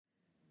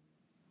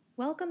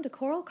Welcome to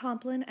Choral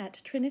Compline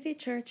at Trinity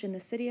Church in the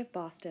city of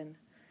Boston,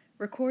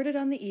 recorded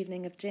on the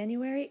evening of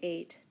January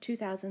 8,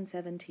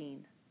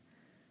 2017.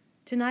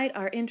 Tonight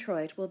our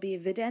introit will be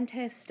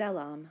Vidente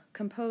Stellam,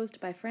 composed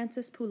by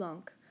Francis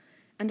Poulenc,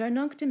 and our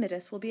Nunc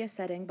Dimittis will be a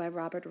setting by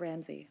Robert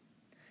Ramsey.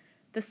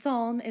 The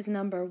psalm is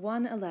number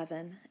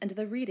 111, and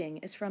the reading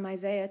is from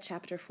Isaiah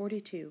chapter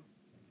 42.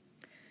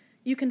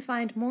 You can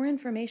find more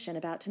information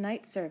about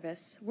tonight's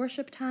service,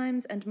 worship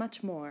times, and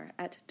much more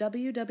at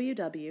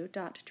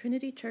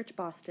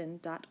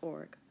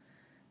www.trinitychurchboston.org.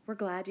 We're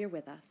glad you're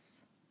with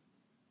us.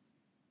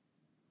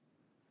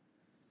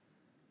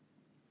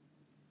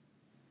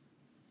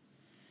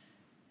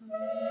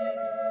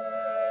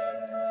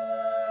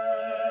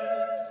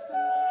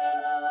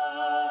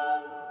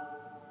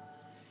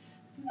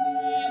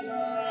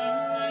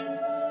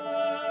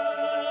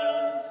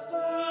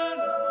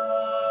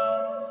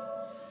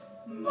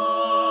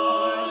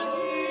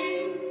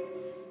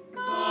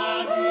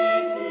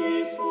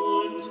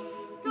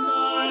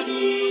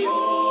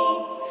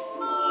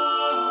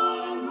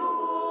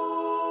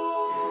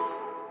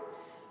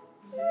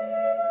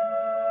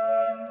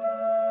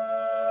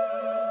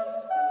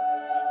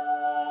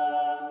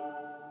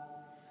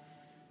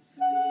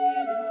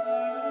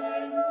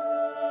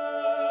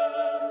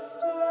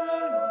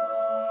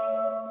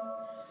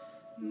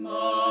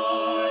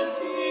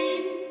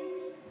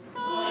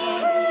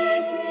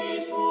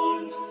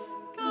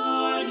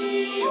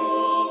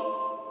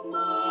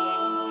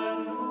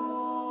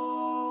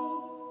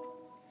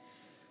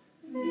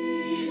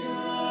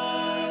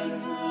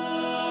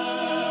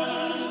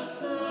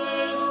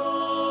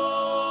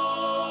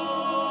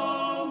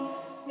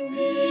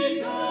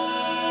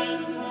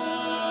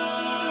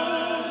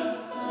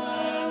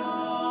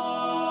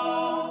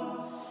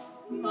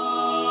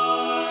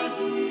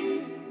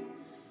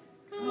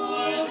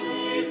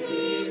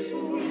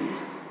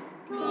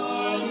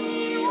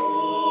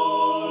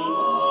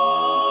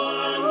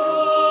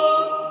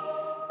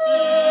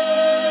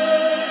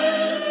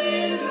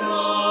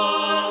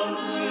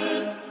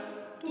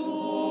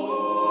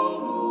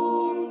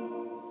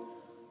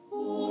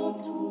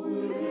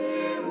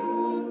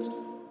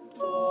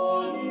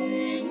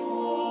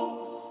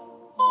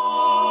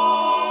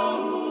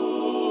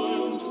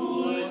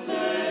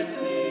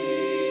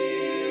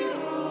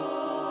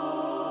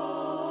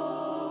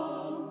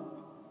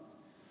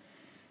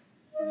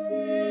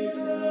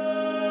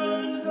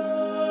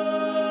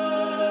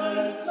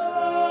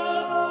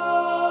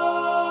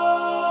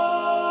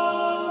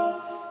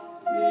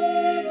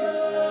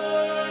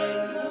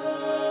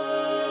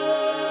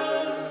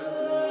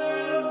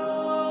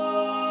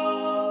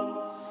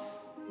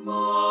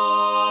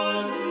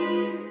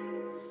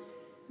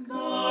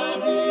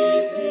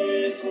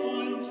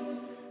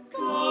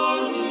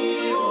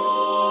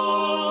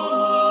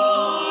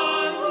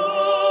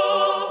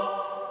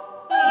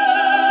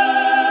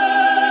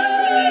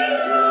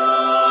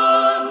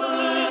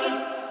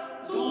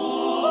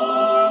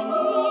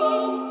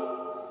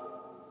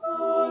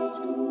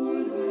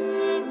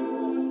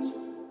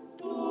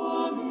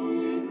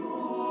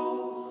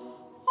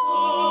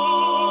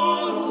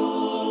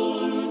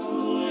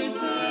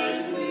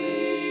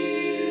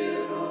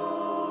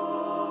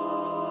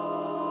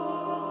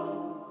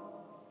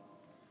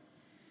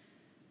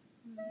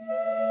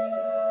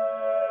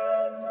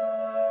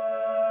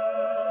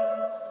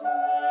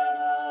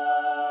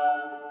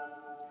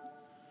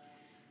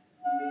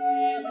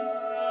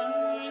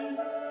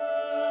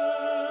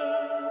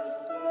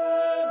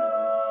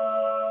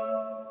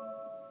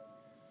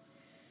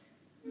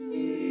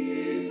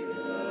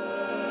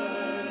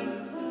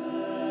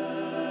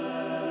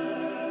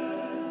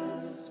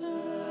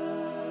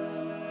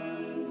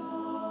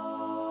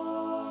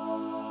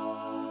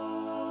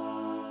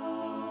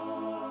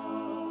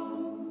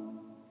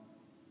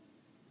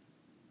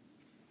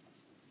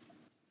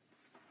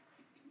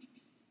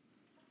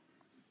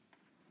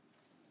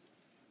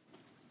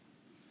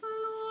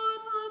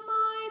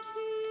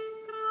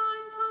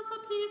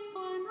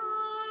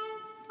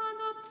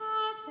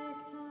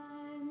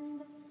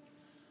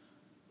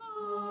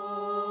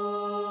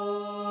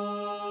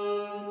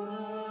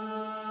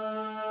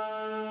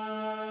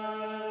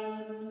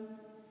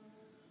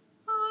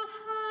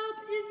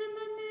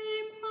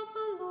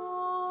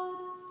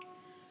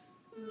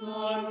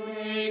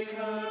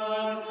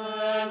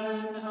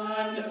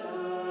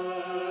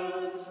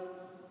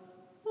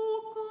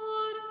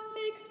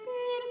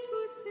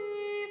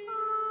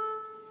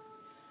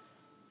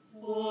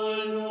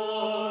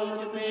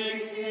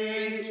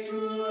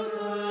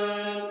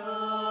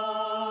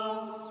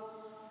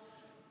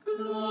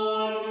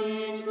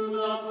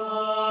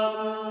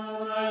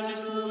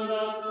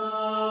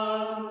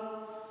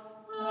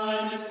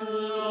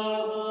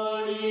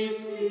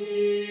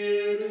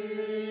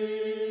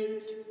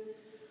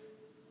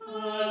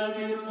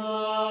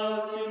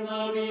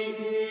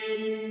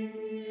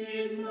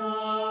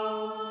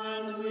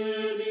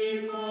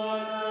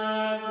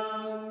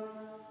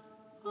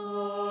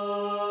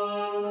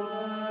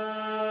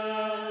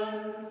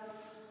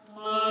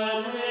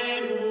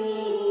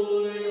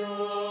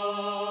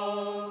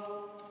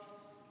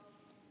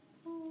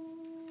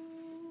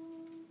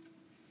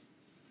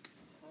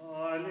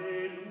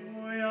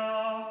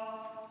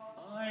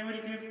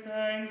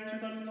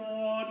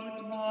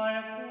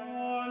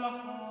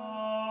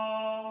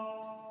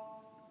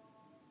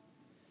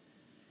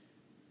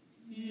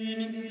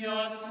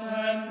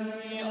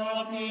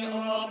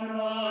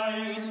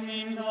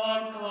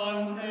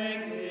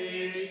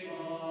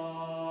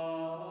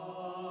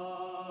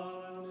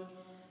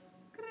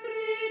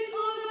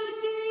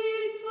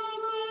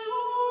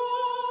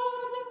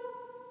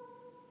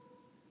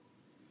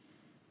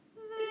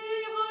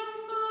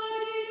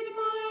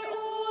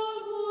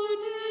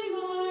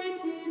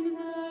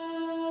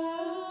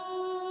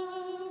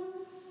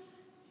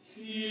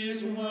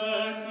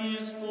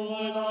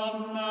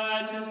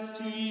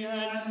 majesty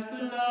and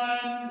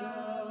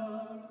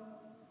splendor,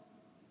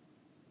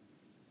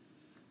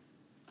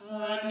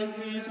 and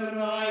his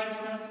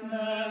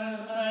righteousness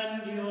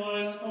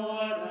endures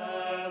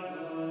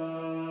forever.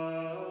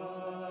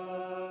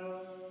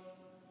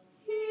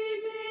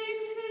 He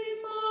makes his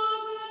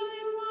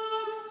marvelous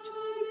works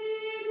to be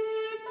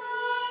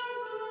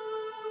remembered.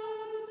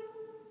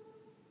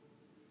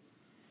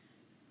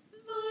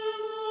 The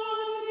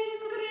Lord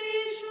is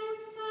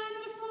gracious and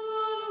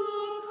full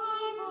of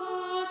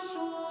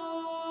compassion.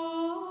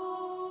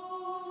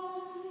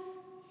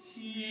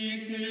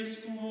 He gives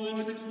food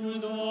to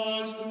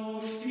those who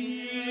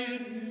fear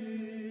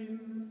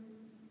him.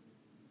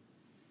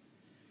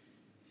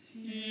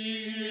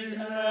 He is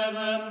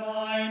ever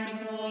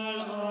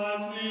mindful of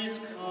his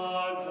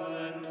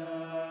covenant.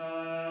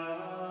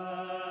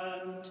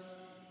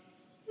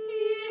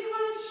 He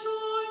has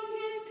shown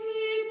his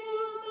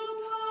people the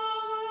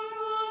power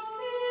of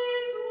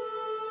his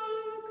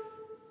works,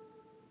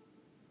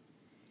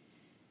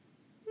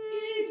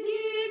 in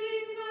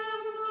giving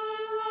them the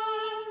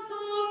lands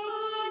of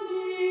the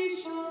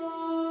nations.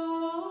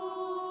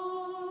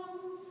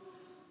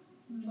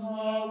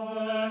 The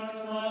works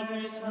of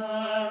his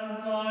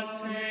hands are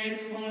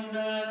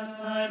faithfulness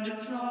and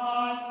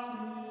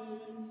justice.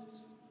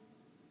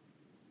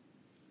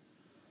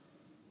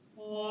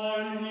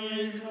 All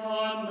his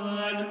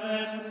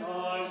commandments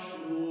are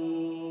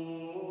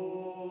sure.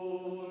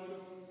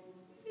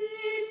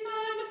 They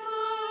stand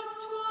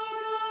fast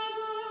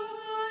forever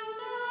and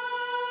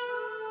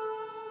ever,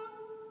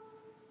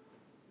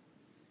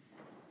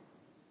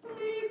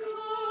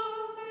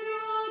 because they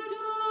are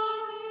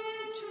done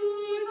in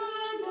truth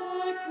and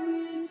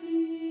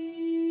equity.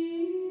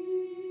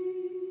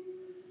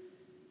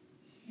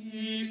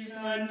 He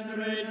sent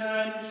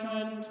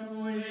redemption to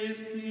his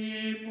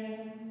people.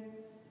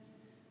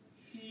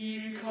 He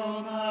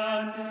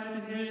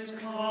commanded his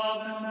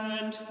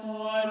covenant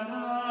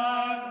forever.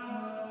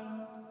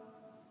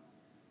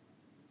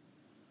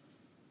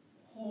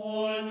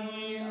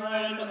 Holy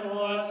and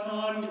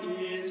awesome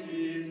is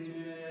his name.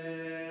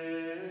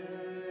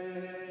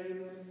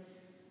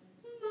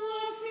 The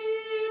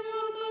fear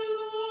of the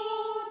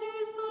Lord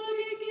is the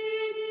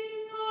beginning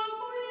of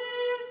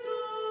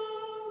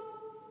wisdom.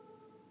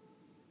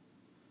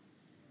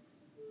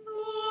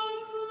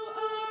 Those who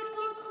act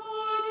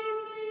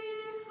accordingly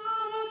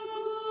have a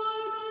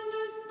good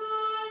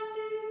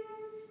understanding.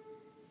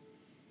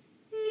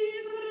 His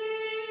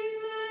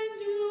grace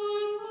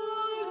endures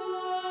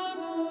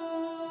forever.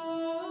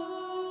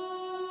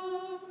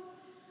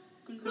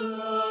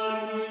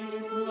 Glory to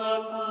the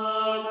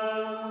Father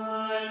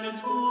and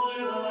to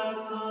the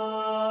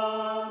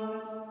Son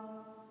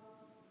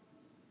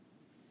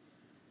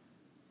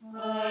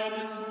and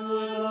to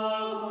the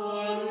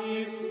Holy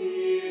Spirit,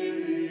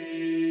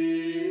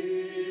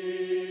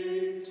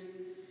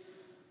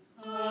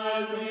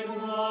 as it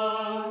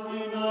was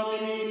in the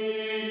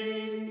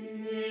beginning,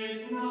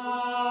 is now,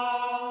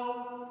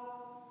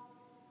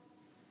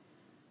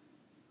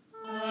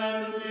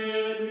 and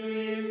will be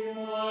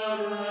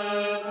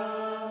forever.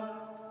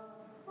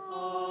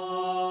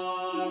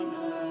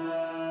 Amen.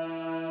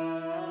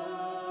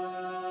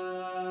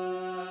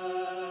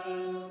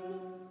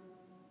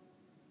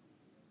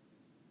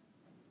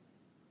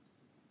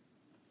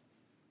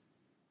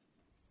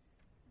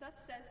 Thus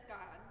says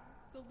God,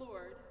 the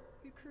Lord,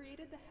 who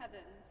created the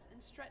heavens and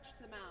stretched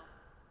them out,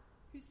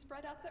 who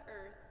spread out the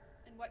earth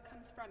and what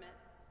comes from it,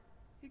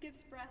 who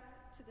gives breath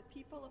to the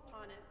people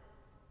upon it,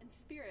 and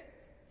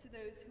spirit to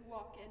those who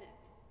walk in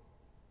it.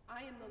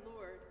 I am the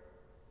Lord.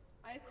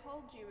 I have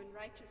called you in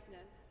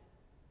righteousness.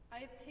 I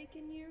have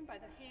taken you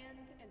by the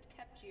hand and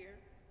kept you.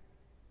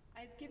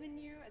 I have given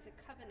you as a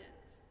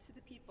covenant to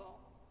the people,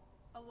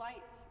 a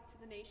light to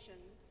the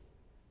nations,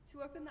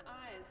 to open the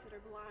eyes that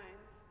are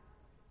blind,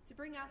 to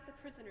bring out the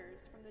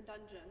prisoners from the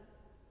dungeon,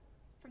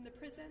 from the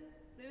prison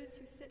those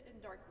who sit in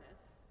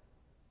darkness.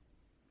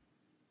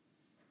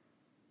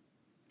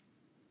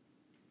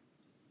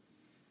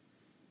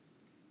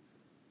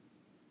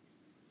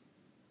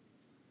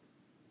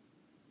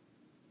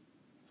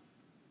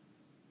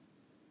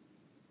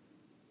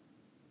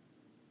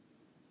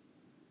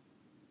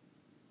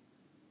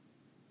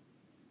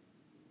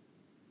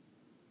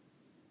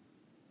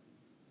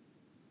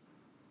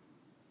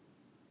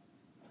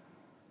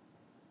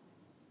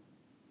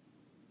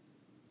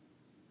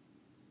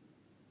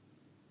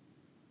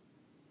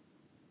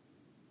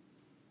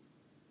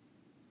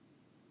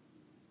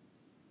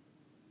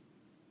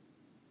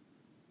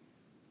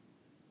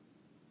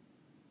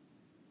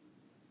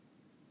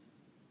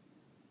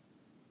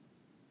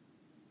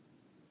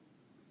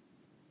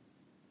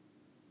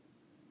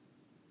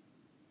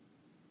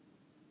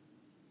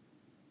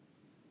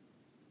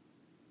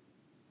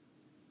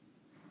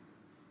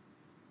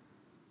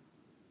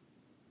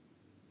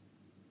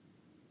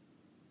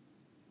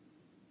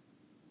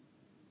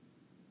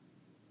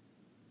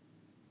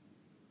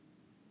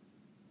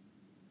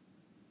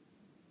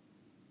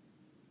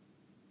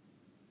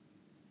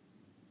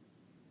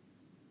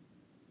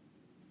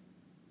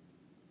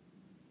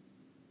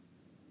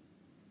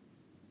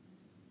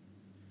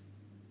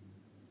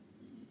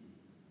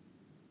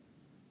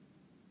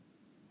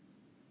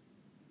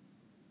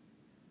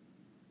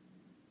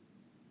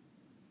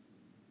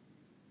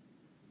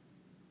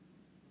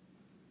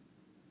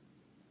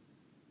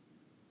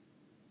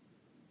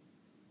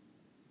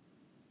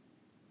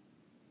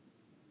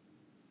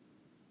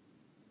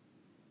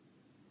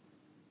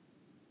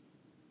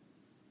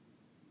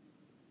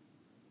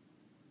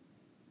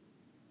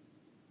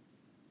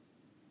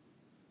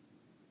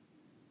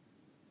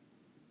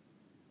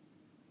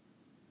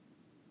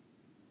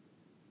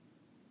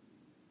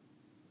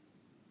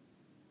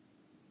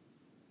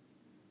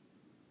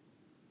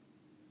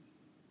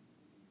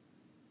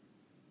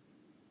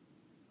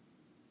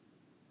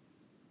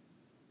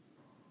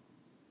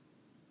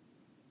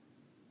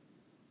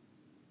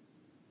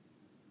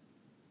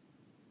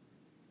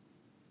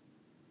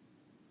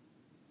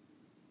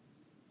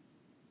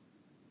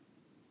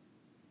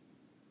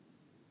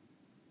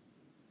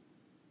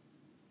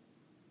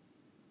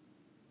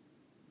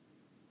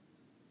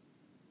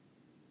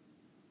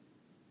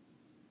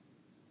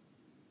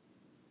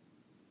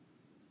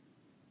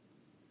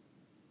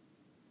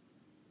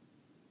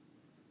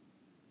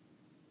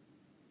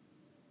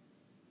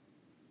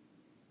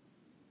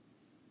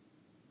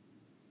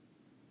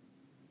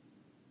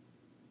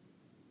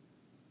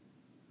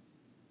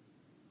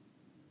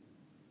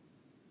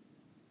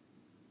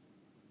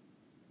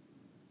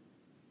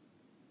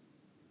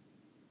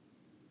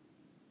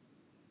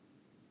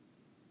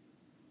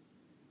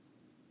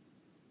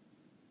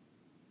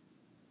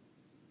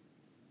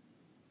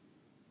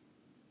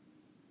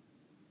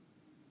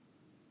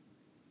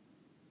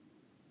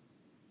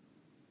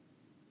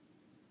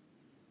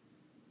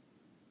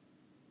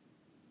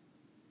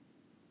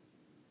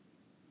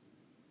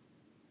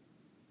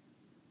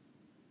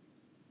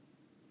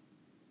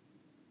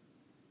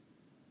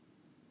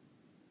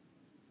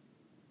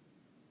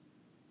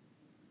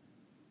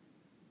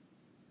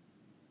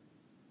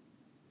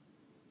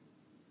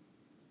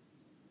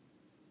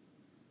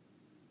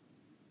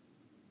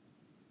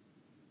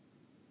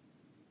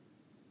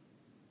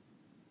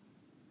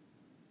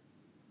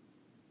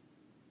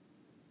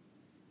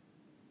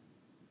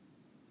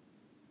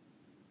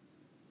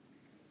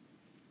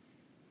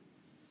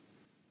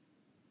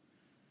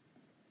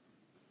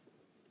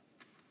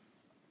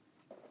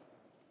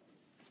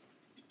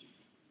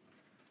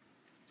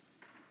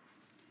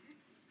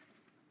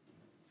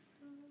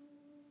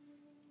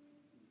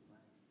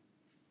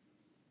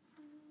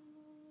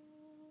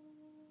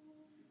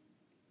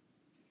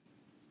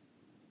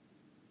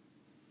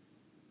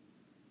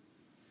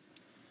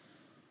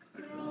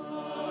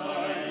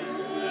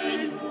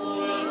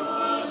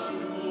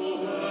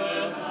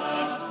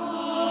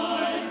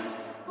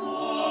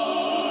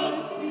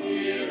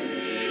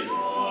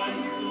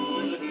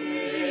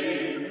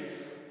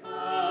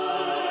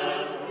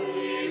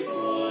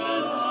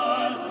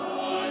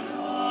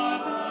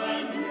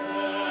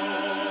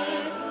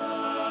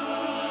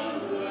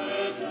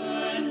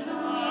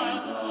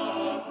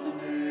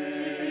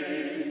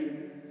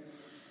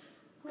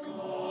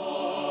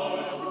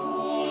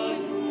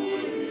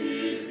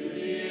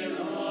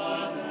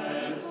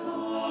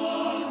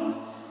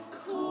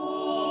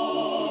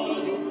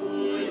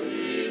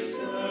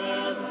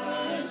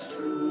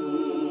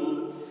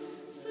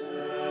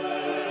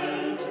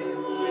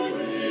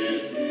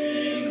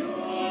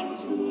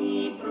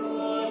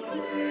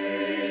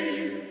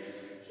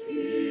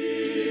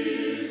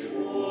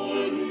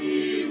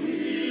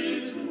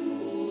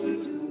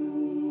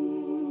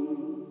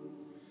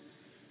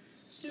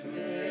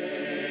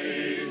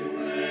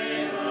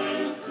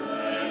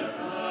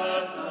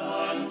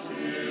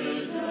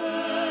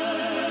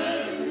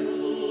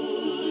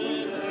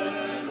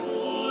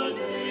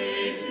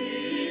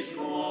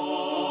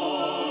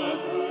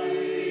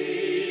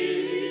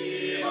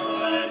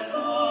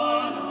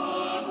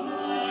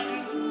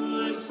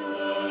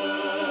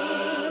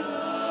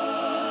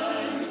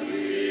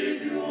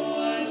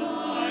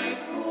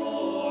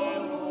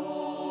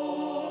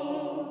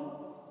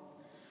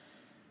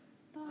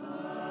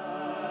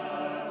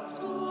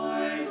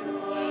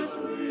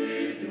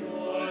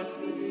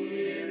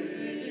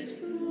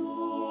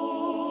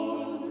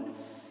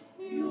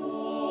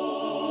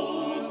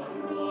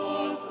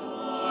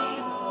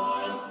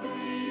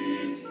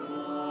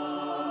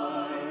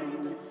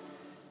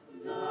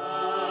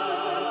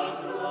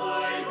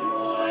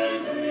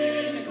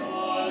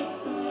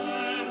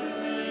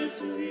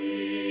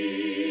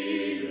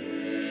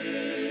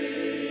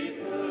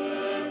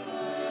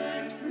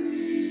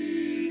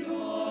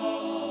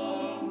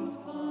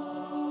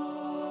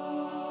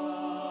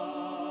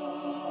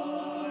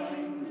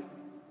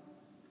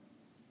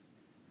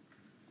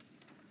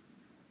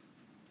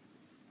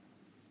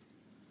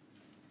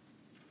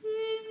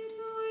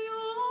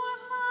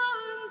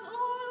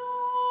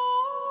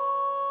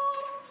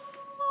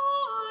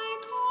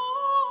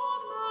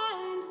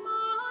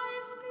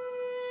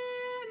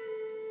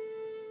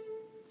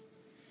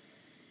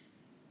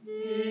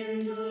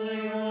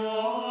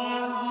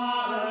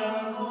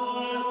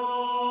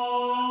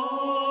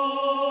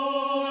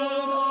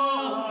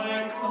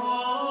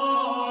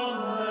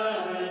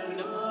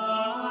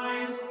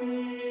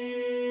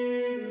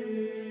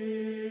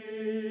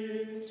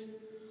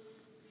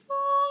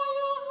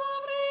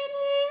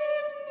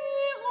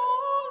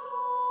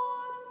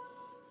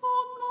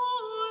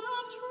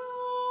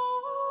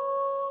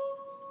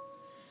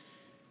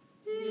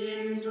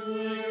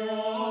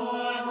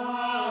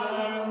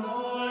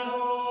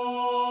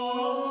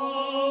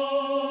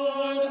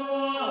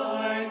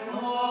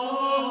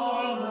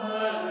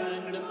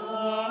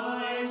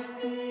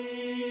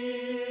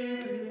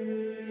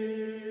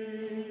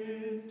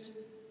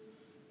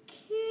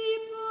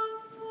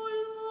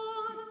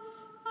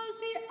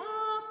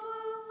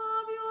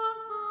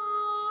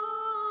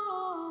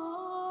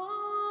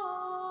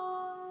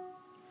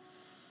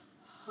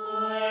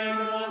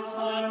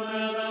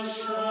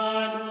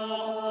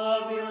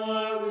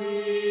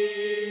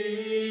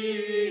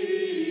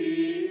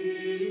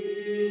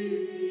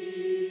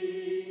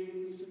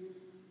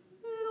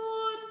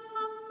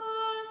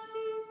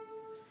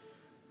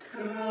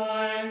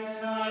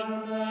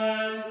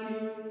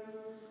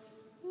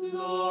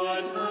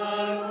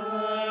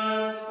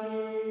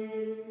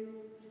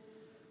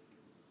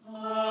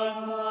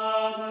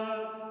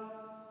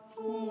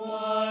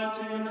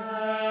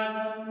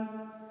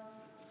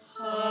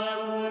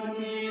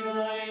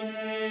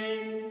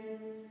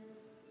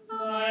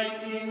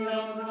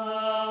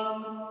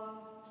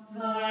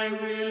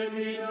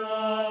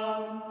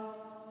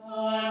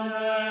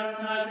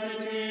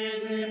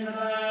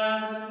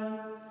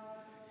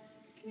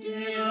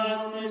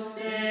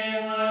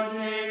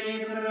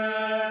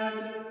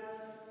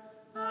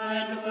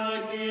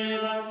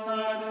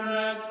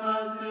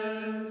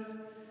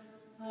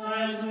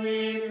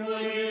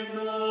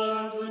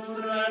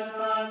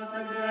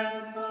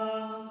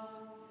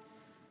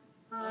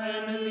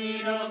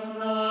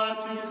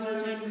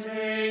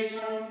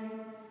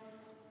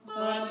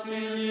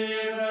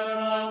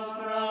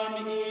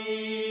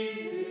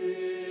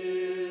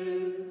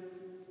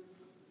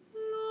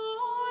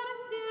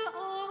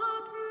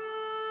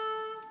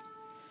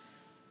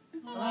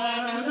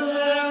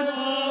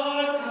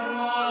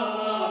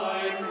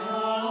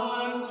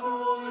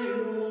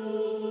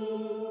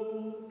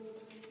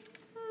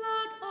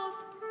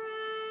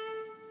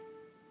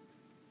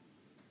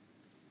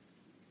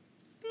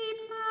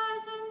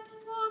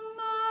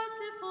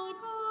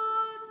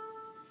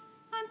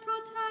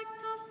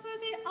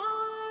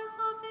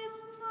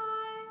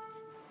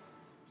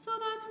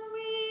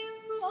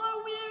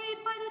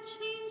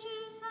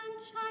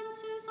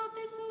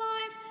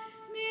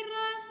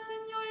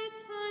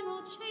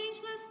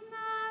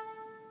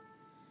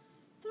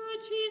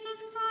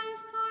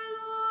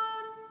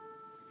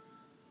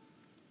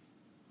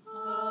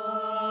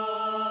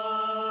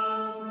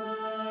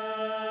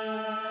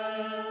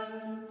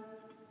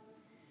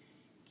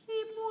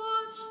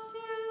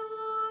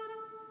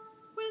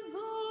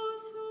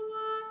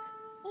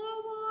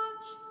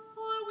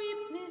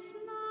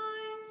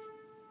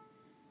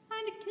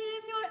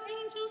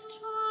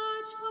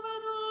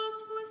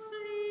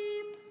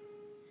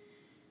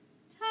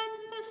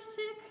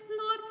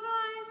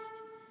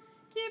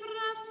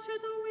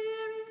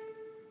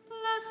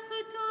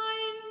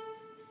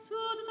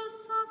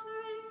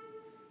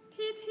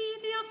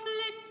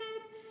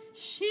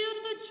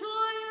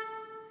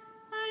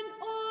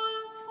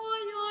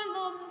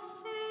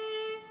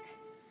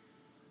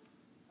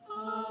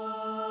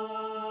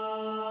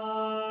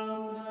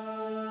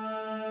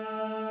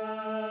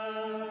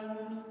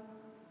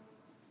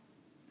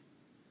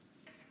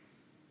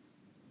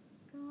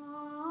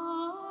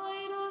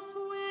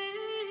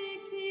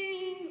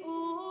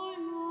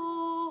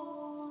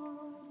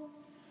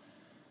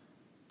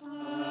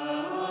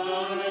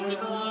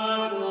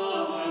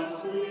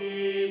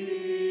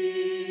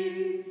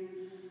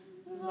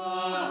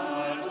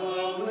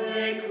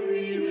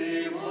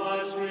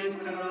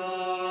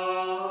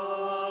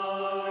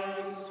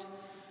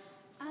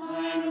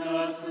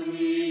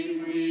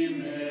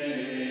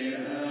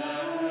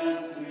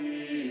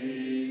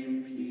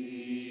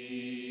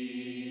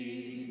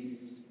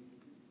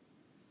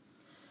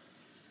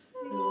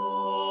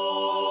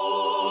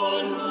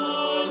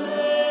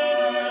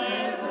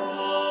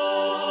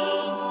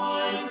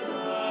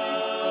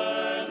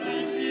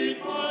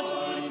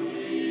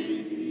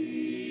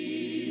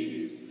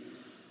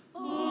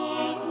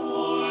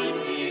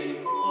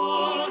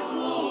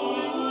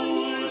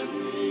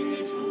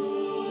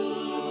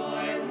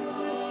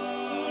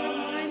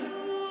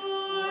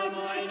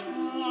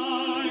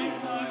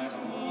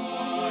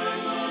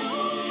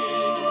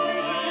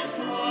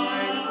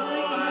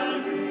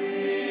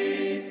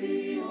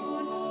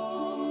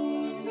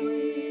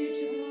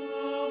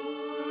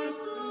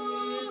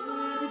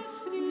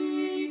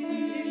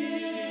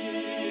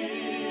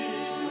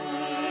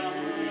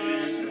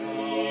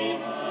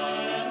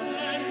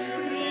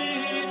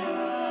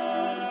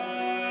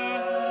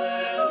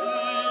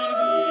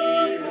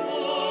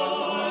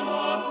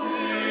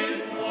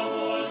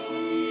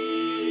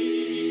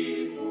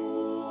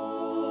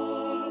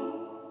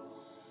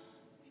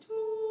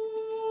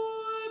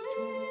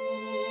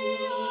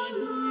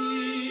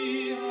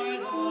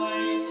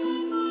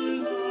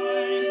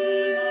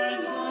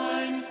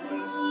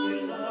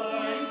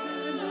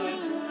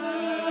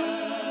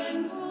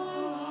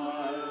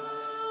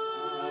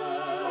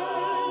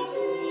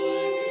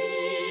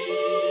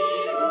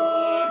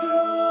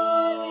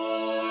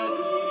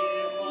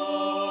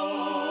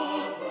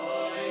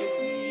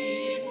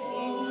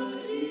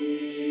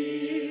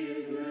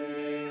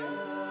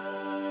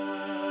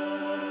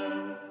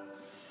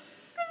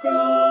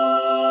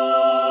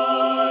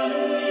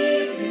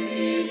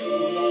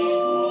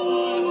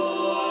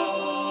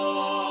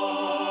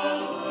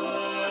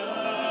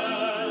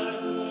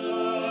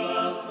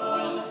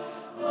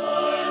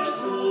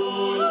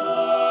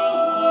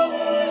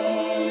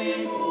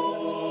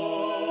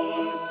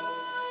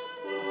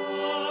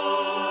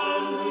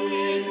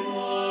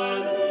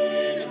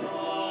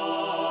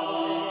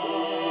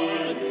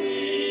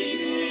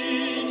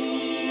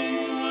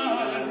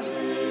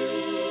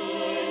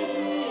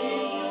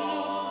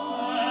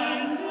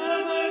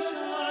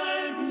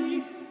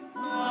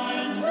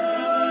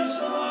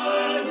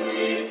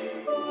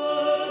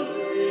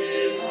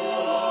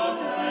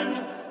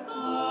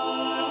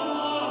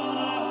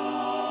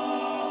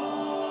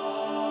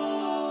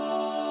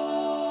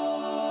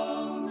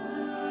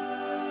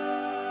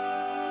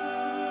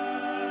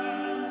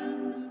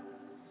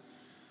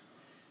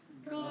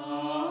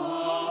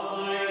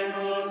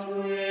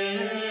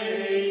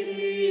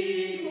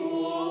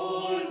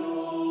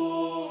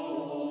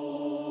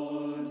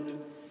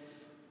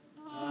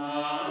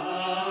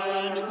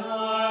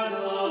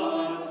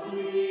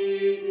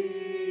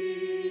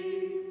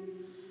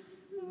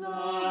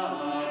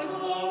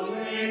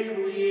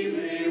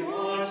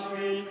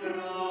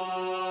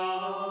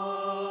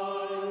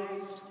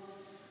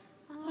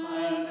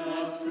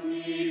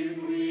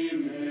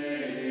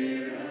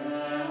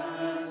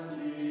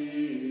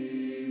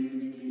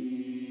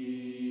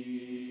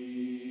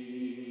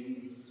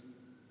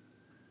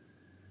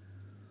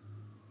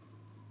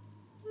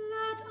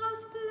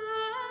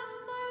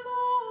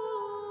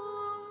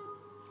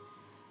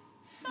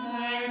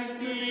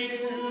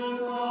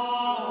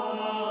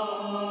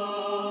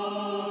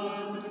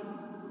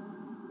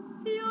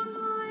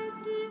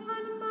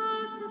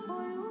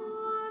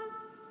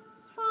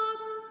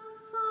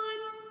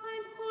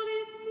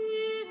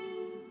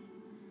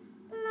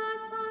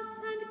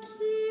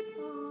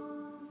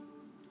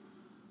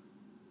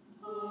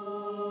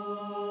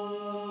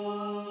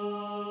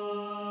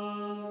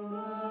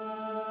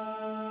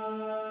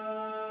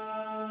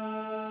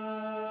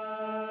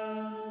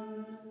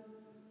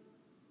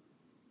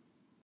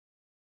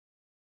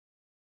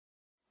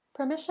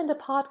 Permission to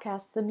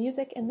podcast the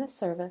music in this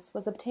service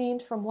was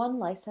obtained from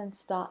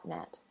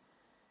onelicense.net.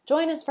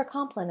 Join us for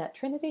Compline at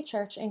Trinity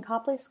Church in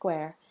Copley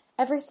Square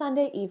every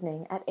Sunday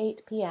evening at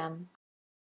 8 p.m.